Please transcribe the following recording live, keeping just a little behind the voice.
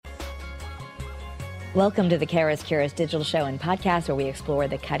Welcome to the Kara's Cures digital show and podcast, where we explore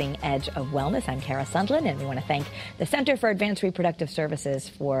the cutting edge of wellness. I'm Kara Sundlin, and we want to thank the Center for Advanced Reproductive Services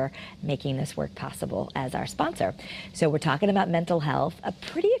for making this work possible as our sponsor. So we're talking about mental health. A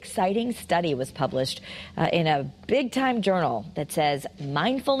pretty exciting study was published in a big-time journal that says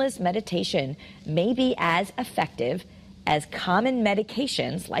mindfulness meditation may be as effective as common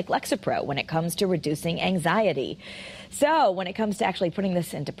medications like Lexapro when it comes to reducing anxiety. So when it comes to actually putting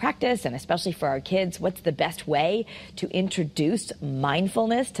this into practice, and especially for our kids, what's the best way to introduce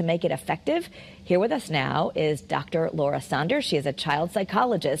mindfulness to make it effective? Here with us now is Dr. Laura Saunders. She is a child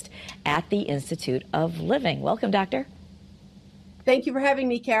psychologist at the Institute of Living. Welcome, doctor. Thank you for having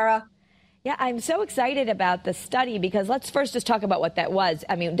me, Kara. Yeah, I'm so excited about the study because let's first just talk about what that was.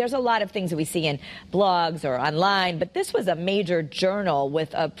 I mean, there's a lot of things that we see in blogs or online, but this was a major journal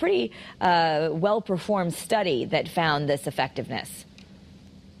with a pretty well-performed study that found this effectiveness.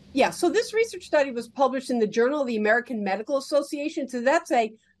 Yeah, so this research study was published in the Journal of the American Medical Association. So that's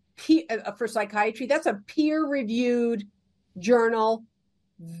for psychiatry, that's a peer-reviewed journal.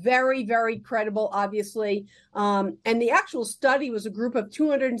 Very, very credible, obviously. And the actual study was a group of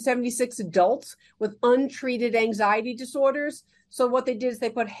 276 adults with untreated anxiety disorders. So what they did is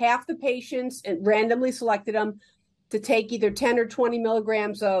they put half the patients and randomly selected them to take either 10 or 20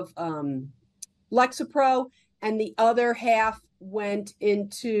 milligrams of Lexapro, and the other half went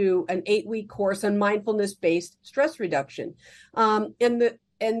into an 8-week course on mindfulness-based stress reduction. And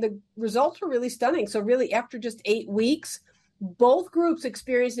the results were really stunning. So really, after just 8 weeks, both groups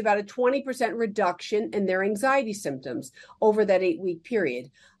experienced about a 20% reduction in their anxiety symptoms over that 8-week period.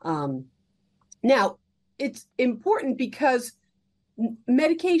 Now, it's important because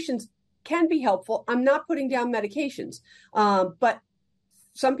medications can be helpful. I'm not putting down medications, but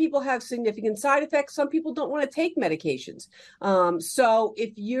some people have significant side effects. Some people don't want to take medications. So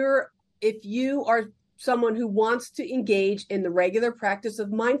if you are someone who wants to engage in the regular practice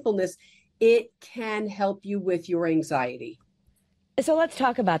of mindfulness, it can help you with your anxiety. So let's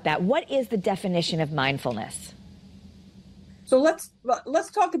talk about that. What is the definition of mindfulness? So let's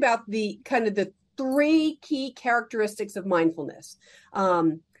talk about the 3 key characteristics of mindfulness.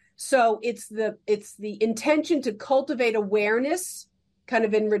 So it's the intention to cultivate awareness, kind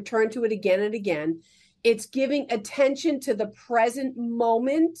of in return to it again and again. It's giving attention to the present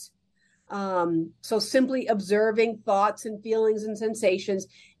moment. So simply observing thoughts and feelings and sensations,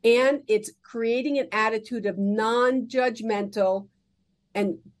 and it's creating an attitude of non-judgmental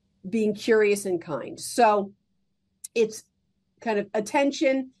and being curious and kind. So it's kind of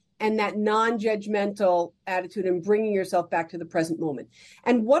attention and that non-judgmental attitude and bringing yourself back to the present moment.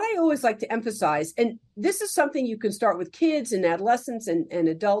 And what I always like to emphasize, and this is something you can start with kids and adolescents and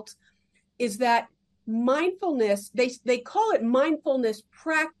adults, is that mindfulness, they call it mindfulness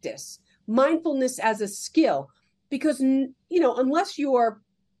practice, mindfulness as a skill, because, unless you are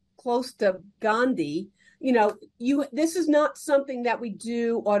close to Gandhi, this is not something that we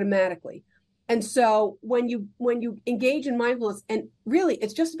do automatically. And so when you engage in mindfulness, and really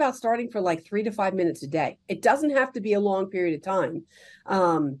it's just about starting for like 3 to 5 minutes a day. It doesn't have to be a long period of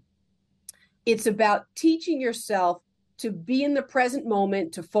time. It's about teaching yourself to be in the present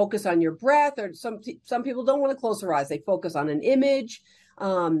moment, to focus on your breath, or some people don't want to close their eyes. They focus on an image.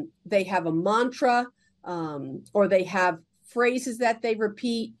 They have a mantra, or they have phrases that they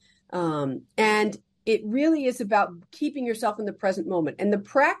repeat. And it really is about keeping yourself in the present moment. And the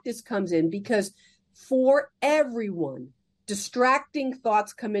practice comes in because for everyone, distracting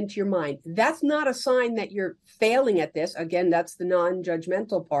thoughts come into your mind. That's not a sign that you're failing at this. Again, that's the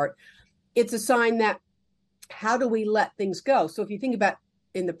non-judgmental part. It's a sign that, how do we let things go? So if you think about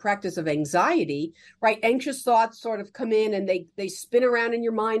in the practice of anxiety, right, anxious thoughts sort of come in and they spin around in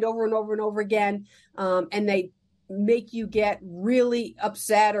your mind over and over and over again, and they make you get really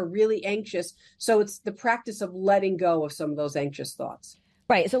upset or really anxious. So it's the practice of letting go of some of those anxious thoughts.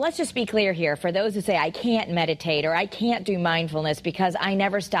 Right. So let's just be clear here. For those who say, I can't meditate or I can't do mindfulness because I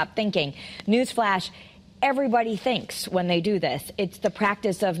never stop thinking. Newsflash, everybody thinks when they do this. It's the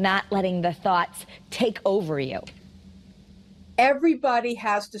practice of not letting the thoughts take over you. Everybody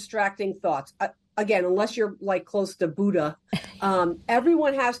has distracting thoughts. Again, unless you're like close to Buddha,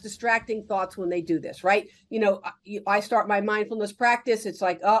 everyone has distracting thoughts when they do this, right? I start my mindfulness practice. It's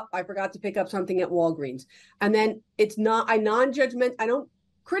like, oh, I forgot to pick up something at Walgreens. And then I don't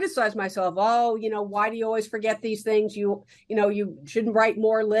criticize myself. Oh, why do you always forget these things? You shouldn't write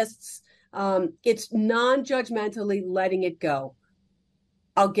more lists. It's non-judgmentally letting it go.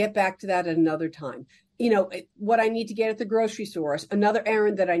 I'll get back to that at another time. What I need to get at the grocery store, another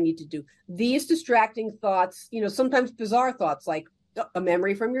errand that I need to do. These distracting thoughts, sometimes bizarre thoughts like, a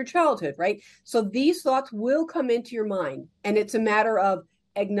memory from your childhood, right? So these thoughts will come into your mind, and it's a matter of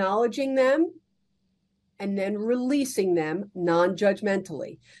acknowledging them and then releasing them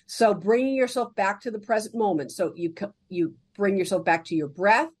non-judgmentally. So bringing yourself back to the present moment. So you bring yourself back to your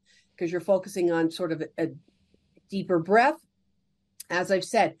breath because you're focusing on sort of a deeper breath. As I've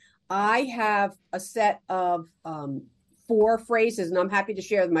said, I have a set of 4 phrases, and I'm happy to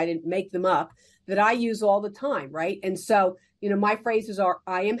share them. I didn't make them up, that I use all the time, right? And so, my phrases are,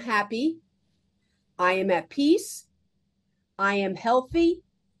 I am happy, I am at peace, I am healthy,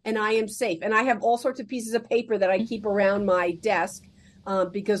 and I am safe. And I have all sorts of pieces of paper that I keep around my desk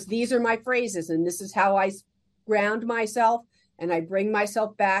because these are my phrases, and this is how I ground myself, and I bring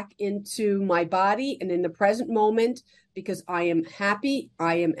myself back into my body and in the present moment, because I am happy,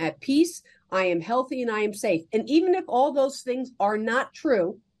 I am at peace, I am healthy, and I am safe. And even if all those things are not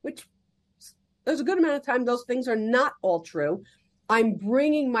true, which there's a good amount of time those things are not all true, I'm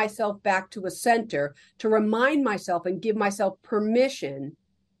bringing myself back to a center to remind myself and give myself permission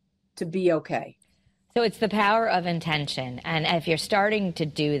to be okay. So it's the power of intention. And if you're starting to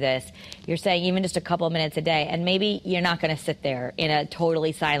do this, you're saying even just a couple of minutes a day, and maybe you're not going to sit there in a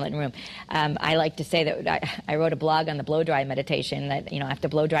totally silent room. I like to say that I wrote a blog on the blow dry meditation that, I have to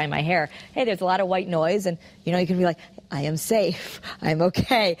blow dry my hair. Hey, there's a lot of white noise, and, you can be like, I am safe, I'm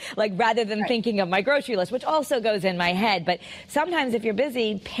okay. Like, rather than thinking of my grocery list, which also goes in my head. But sometimes if you're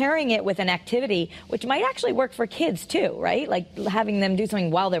busy, pairing it with an activity, which might actually work for kids too, right? Like having them do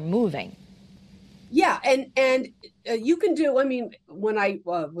something while they're moving. Yeah, and you can do, when I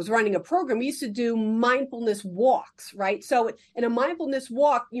was running a program, we used to do mindfulness walks, right? So in a mindfulness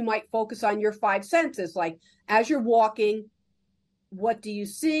walk, you might focus on your 5 senses. Like, as you're walking, what do you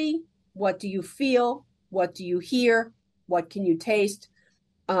see? What do you feel? What do you hear? What can you taste?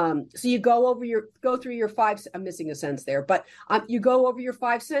 So you go through your 5. I'm missing a sense there, but you go over your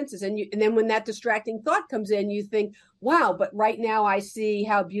 5 senses, and then when that distracting thought comes in, you think, wow, but right now I see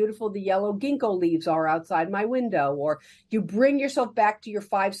how beautiful the yellow ginkgo leaves are outside my window. Or you bring yourself back to your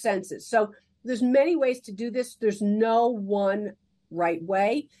 5 senses. So there's many ways to do this. There's no one right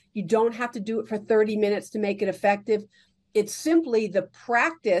way. You don't have to do it for 30 minutes to make it effective. It's simply the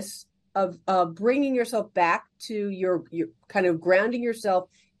practice of bringing yourself back to your kind of grounding yourself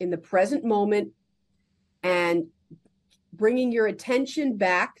in the present moment and bringing your attention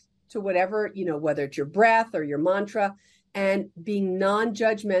back to whatever, whether it's your breath or your mantra, and being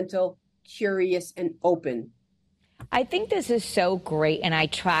non-judgmental, curious, and open. I think this is so great, and I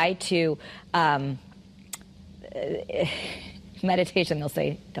try to meditation, they'll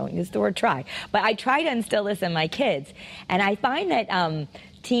say, don't use the word try, but I try to instill this in my kids. And I find that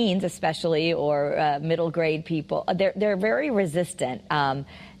teens especially, or middle grade people, they're very resistant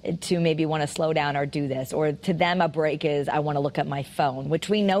to maybe want to slow down or do this. Or to them, a break is, I want to look at my phone, which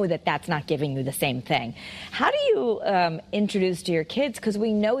we know that that's not giving you the same thing. How do you introduce to your kids? Because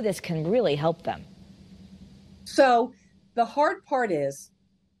we know this can really help them. So the hard part is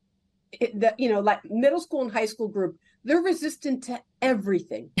that, like middle school and high school group, they're resistant to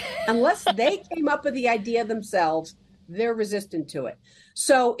everything. Unless they came up with the idea themselves, they're resistant to it.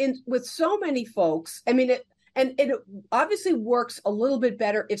 So with so many folks, it obviously works a little bit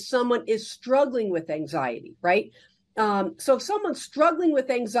better if someone is struggling with anxiety, right? So if someone's struggling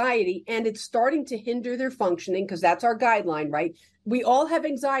with anxiety and it's starting to hinder their functioning, because that's our guideline, right? We all have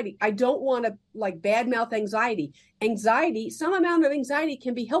anxiety. I don't want to badmouth anxiety. Some amount of anxiety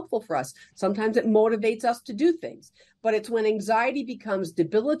can be helpful for us. Sometimes it motivates us to do things, but it's when anxiety becomes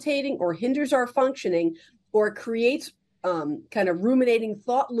debilitating or hinders our functioning or creates kind of ruminating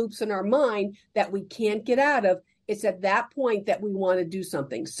thought loops in our mind that we can't get out of. It's at that point that we want to do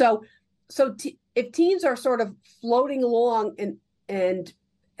something. So if teens are sort of floating along and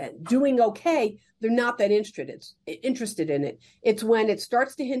doing okay, they're not that interested in it. It's when it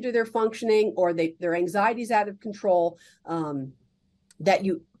starts to hinder their functioning or their anxiety's out of control that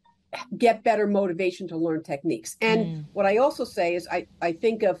you get better motivation to learn techniques. And what I also say is I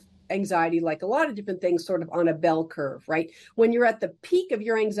think of anxiety like a lot of different things sort of on a bell curve, right? When you're at the peak of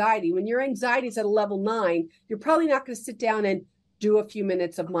your anxiety, when your anxiety is at a level 9, you're probably not going to sit down and do a few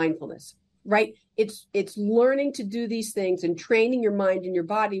minutes of mindfulness, right? It's learning to do these things and training your mind and your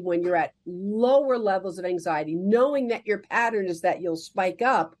body when you're at lower levels of anxiety, knowing that your pattern is that you'll spike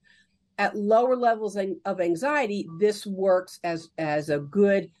up at lower levels of anxiety. This works as a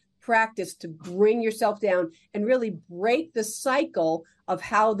good practice to bring yourself down and really break the cycle of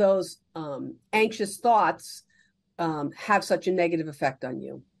how those anxious thoughts have such a negative effect on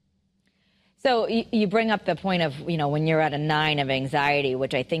you. So you bring up the point of, when you're at a 9 of anxiety,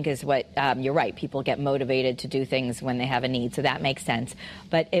 which I think is what, you're right, people get motivated to do things when they have a need, so that makes sense.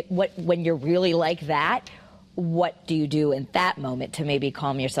 But when you're really like that, what do you do in that moment to maybe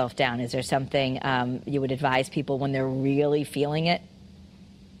calm yourself down? Is there something you would advise people when they're really feeling it?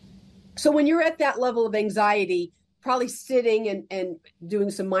 So when you're at that level of anxiety, probably sitting and doing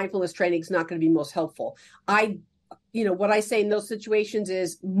some mindfulness training is not going to be most helpful. What I say in those situations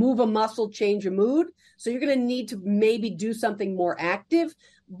is move a muscle, change a mood. So you're going to need to maybe do something more active.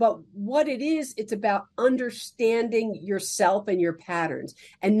 But what it is, it's about understanding yourself and your patterns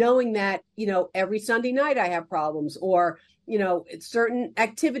and knowing that, every Sunday night I have problems, or, certain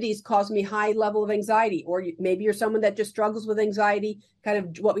activities cause me high level of anxiety, or maybe you're someone that just struggles with anxiety, kind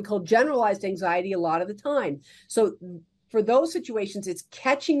of what we call generalized anxiety a lot of the time. So for those situations, it's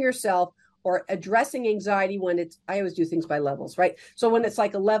catching yourself or addressing anxiety when I always do things by levels, right? So when it's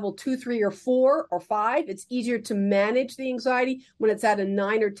like a level 2, 3, or 4, or 5, it's easier to manage the anxiety. When it's at a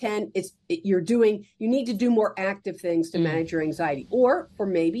 9 or 10, you need to do more active things to manage your anxiety. Or for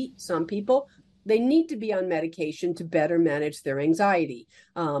maybe some people, they need to be on medication to better manage their anxiety.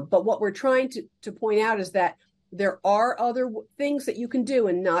 But what we're trying to point out is that there are other things that you can do,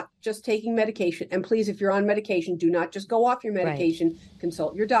 and not just taking medication. And please, if you're on medication, do not just go off your medication, right.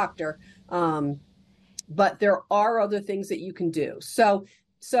 Consult your doctor. But there are other things that you can do. So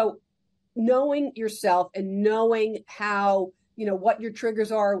knowing yourself and knowing how, what your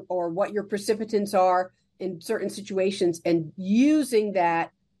triggers are or what your precipitants are in certain situations, and using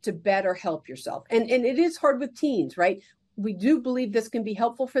that to better help yourself. And it is hard with teens, right? We do believe this can be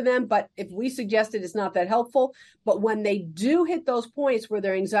helpful for them, but if we suggest it's not that helpful. But when they do hit those points where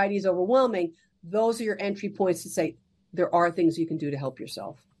their anxiety is overwhelming, those are your entry points to say, there are things you can do to help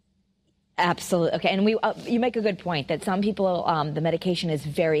yourself. Absolutely. Okay. And you make a good point that some people, the medication is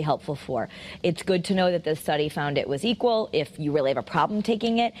very helpful for. It's good to know that the study found it was equal if you really have a problem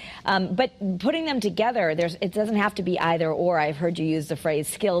taking it. But putting them together, it doesn't have to be either or. I've heard you use the phrase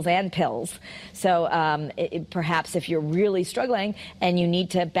skills and pills. So perhaps if you're really struggling and you need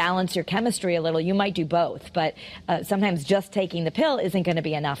to balance your chemistry a little, you might do both. But sometimes just taking the pill isn't going to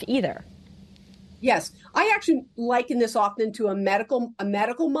be enough either. Yes, I actually liken this often to a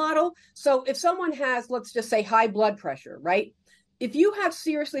medical model. So if someone has, let's just say, high blood pressure, right? If you have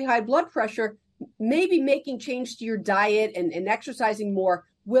seriously high blood pressure, maybe making change to your diet and exercising more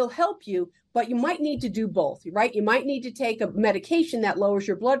will help you, but you might need to do both, right? You might need to take a medication that lowers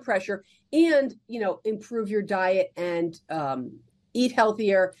your blood pressure and, improve your diet and eat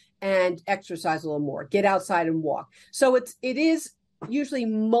healthier and exercise a little more, get outside and walk. So it is usually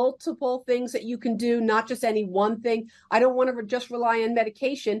multiple things that you can do, not just any one thing. I don't want to just rely on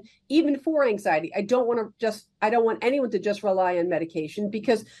medication, even for anxiety. I don't want anyone to just rely on medication,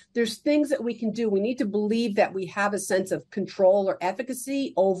 because there's things that we can do. We need to believe that we have a sense of control or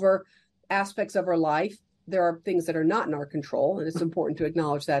efficacy over aspects of our life. There are things that are not in our control, and it's important to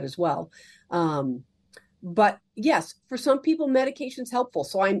acknowledge that as well. But yes, for some people, medication is helpful.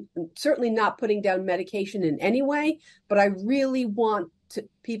 So I'm certainly not putting down medication in any way, but I really want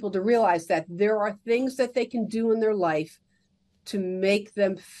people to realize that there are things that they can do in their life to make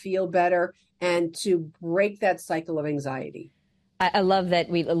them feel better and to break that cycle of anxiety. I love that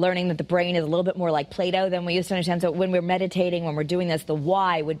we're learning that the brain is a little bit more like Play-Doh than we used to understand. So when we're meditating, when we're doing this, the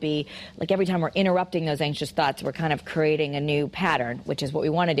why would be like every time we're interrupting those anxious thoughts, we're kind of creating a new pattern, which is what we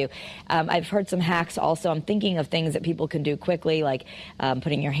want to do. I've heard some hacks also. I'm thinking of things that people can do quickly, like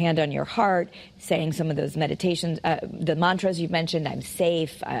putting your hand on your heart, saying some of those meditations, the mantras you've mentioned, I'm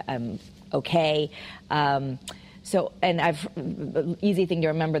safe, I'm okay. So, and easy thing to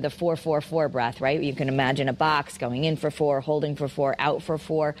remember, the 4-4-4 breath, right? You can imagine a box going in for 4, holding for 4, out for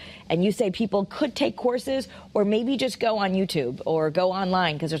 4. And you say people could take courses or maybe just go on YouTube or go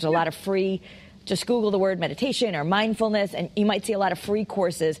online, because there's a lot of free, just Google the word meditation or mindfulness, and you might see a lot of free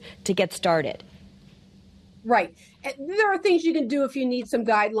courses to get started. Right. There are things you can do if you need some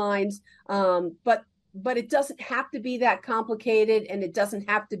guidelines, but it doesn't have to be that complicated, and it doesn't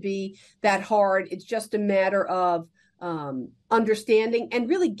have to be that hard. It's just a matter of understanding and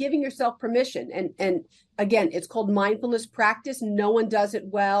really giving yourself permission. And again, it's called mindfulness practice. No one does it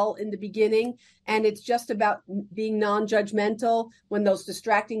well in the beginning. And it's just about being non-judgmental. When those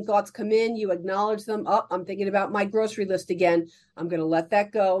distracting thoughts come in, you acknowledge them. Oh, I'm thinking about my grocery list again. I'm going to let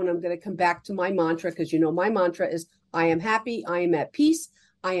that go, and I'm going to come back to my mantra, because my mantra is, I am happy, I am at peace,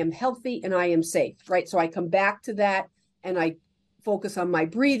 I am healthy, and I am safe, right? So I come back to that and I focus on my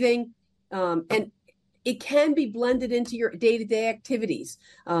breathing. And it can be blended into your day-to-day activities.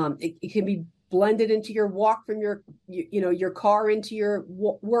 It can be blend it into your walk from your car into your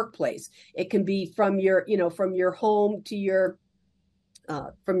workplace. It can be from your home to your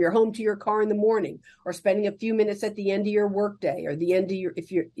car in the morning, or spending a few minutes at the end of your workday, or the end of your,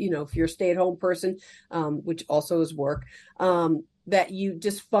 if you're a stay-at-home person, which also is work, that you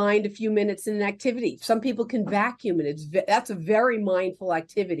just find a few minutes in an activity. Some people can vacuum, and that's a very mindful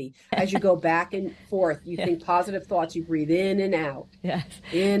activity. As you go back and forth, you think positive thoughts, you breathe in and out. Yes.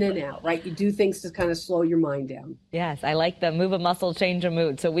 In and out, right? You do things to kind of slow your mind down. Yes, I like the move a muscle, change a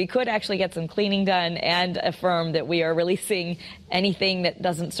mood. So we could actually get some cleaning done and affirm that we are releasing anything that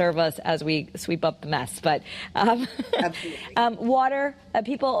doesn't serve us as we sweep up the mess. But water,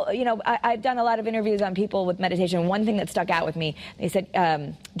 people, I've done a lot of interviews on people with meditation. One thing that stuck out with me, they said,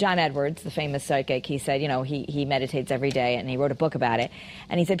 John Edwards, the famous psychic, he said, he meditates every day, and he wrote a book about it.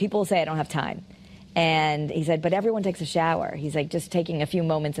 And he said, people say, I don't have time. And he said, but everyone takes a shower. He's like, just taking a few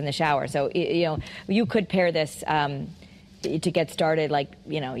moments in the shower. So, you could pair this to get started, like,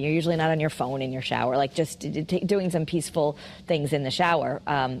 you're usually not on your phone in your shower, like just doing some peaceful things in the shower,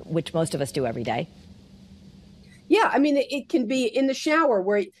 which most of us do every day. Yeah, I mean, it can be in the shower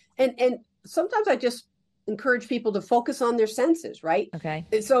and sometimes I just encourage people to focus on their senses, right? Okay.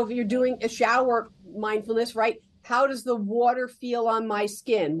 So if you're doing a shower mindfulness, right? How does the water feel on my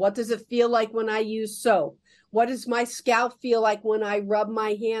skin? What does it feel like when I use soap? What does my scalp feel like when I rub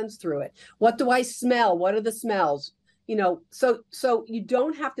my hands through it? What do I smell? What are the smells? So you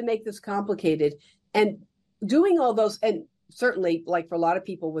don't have to make this complicated. And doing all those, and certainly, like for a lot of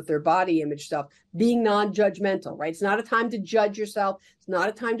people with their body image stuff, being non-judgmental, right? It's not a time to judge yourself. It's not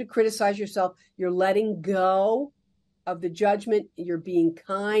a time to criticize yourself. You're letting go of the judgment. You're being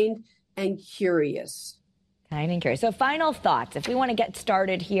kind and curious. Kind and curious. So final thoughts, if we want to get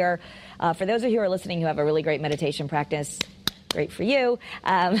started here, for those of you who are listening who have a really great meditation practice, great for you.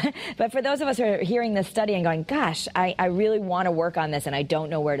 But for those of us who are hearing this study and going, gosh, I really want to work on this and I don't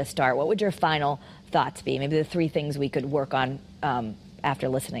know where to start, what would your final thoughts be? Maybe the 3 things we could work on after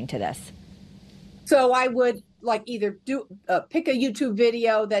listening to this. So I would either pick a YouTube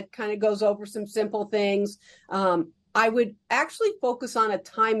video that kind of goes over some simple things. I would actually focus on a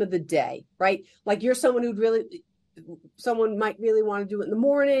time of the day, right? Like you're someone someone might really want to do it in the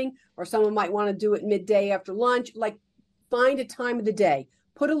morning, or someone might want to do it midday after lunch. Like, find a time of the day,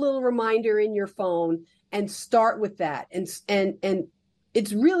 put a little reminder in your phone and start with that. And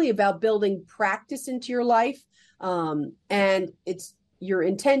it's really about building practice into your life. And it's your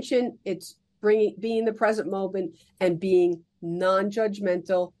intention. It's being in the present moment and being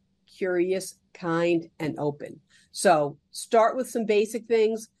non-judgmental, curious, kind, and open. So start with some basic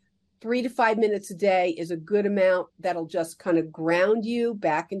things. 3 to 5 minutes a day is a good amount. That'll just kind of ground you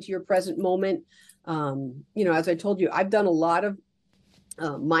back into your present moment. As I told you, I've done a lot of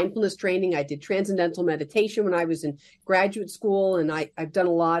mindfulness training. I did transcendental meditation when I was in graduate school, and I've done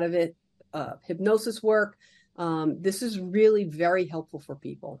a lot of it, hypnosis work. This is really very helpful for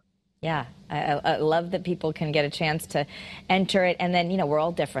people. Yeah, I love that people can get a chance to enter it. And then, we're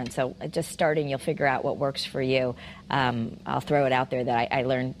all different. So just starting, you'll figure out what works for you. I'll throw it out there that I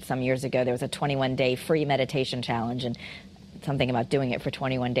learned some years ago. There was a 21-day free meditation challenge, and something about doing it for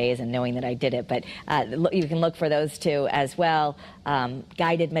 21 days and knowing that I did it. But you can look for those too as well.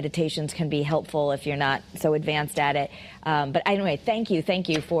 Guided meditations can be helpful if you're not so advanced at it. But anyway, thank you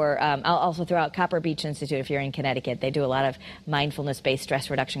for, I'll also throw out Copper Beech Institute if you're in Connecticut. They do a lot of mindfulness-based stress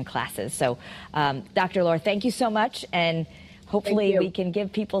reduction classes. So Dr. Lohr, thank you so much. And hopefully we can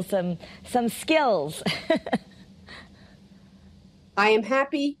give people some skills. I am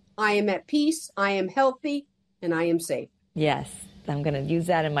happy, I am at peace, I am healthy, and I am safe. Yes, I'm going to use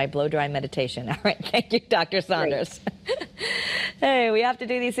that in my blow-dry meditation. All right, thank you, Dr. Saunders. Hey, we have to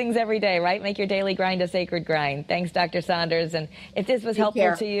do these things every day, right? Make your daily grind a sacred grind. Thanks, Dr. Saunders. And if this was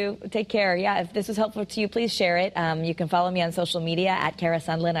helpful to you, take care. Yeah, if this was helpful to you, please share it. You can follow me on social media at Kara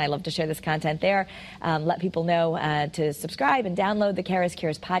Sundlun. I love to share this content there. Let people know to subscribe and download the Kara's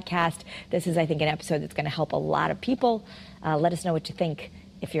Cures podcast. This is, I think, an episode that's going to help a lot of people. Let us know what you think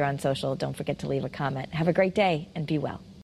if you're on social. Don't forget to leave a comment. Have a great day and be well.